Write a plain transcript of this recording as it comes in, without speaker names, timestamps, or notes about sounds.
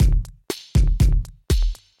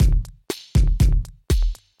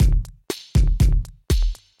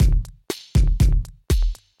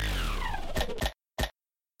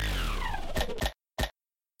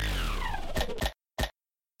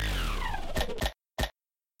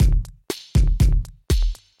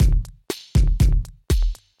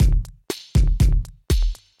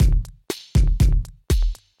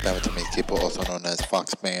That was to me, Caple, also known as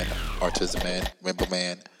Foxman, Autism Man, Rainbow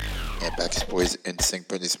Man, and Backstreet Boys, NSYNC,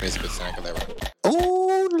 Britney Spears, Christina, Aguilera.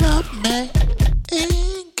 Oh, love me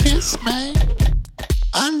and kiss me.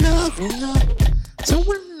 I love you, so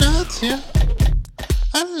I love you.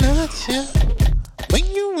 I love you when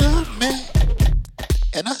you love me,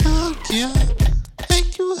 and I hug you.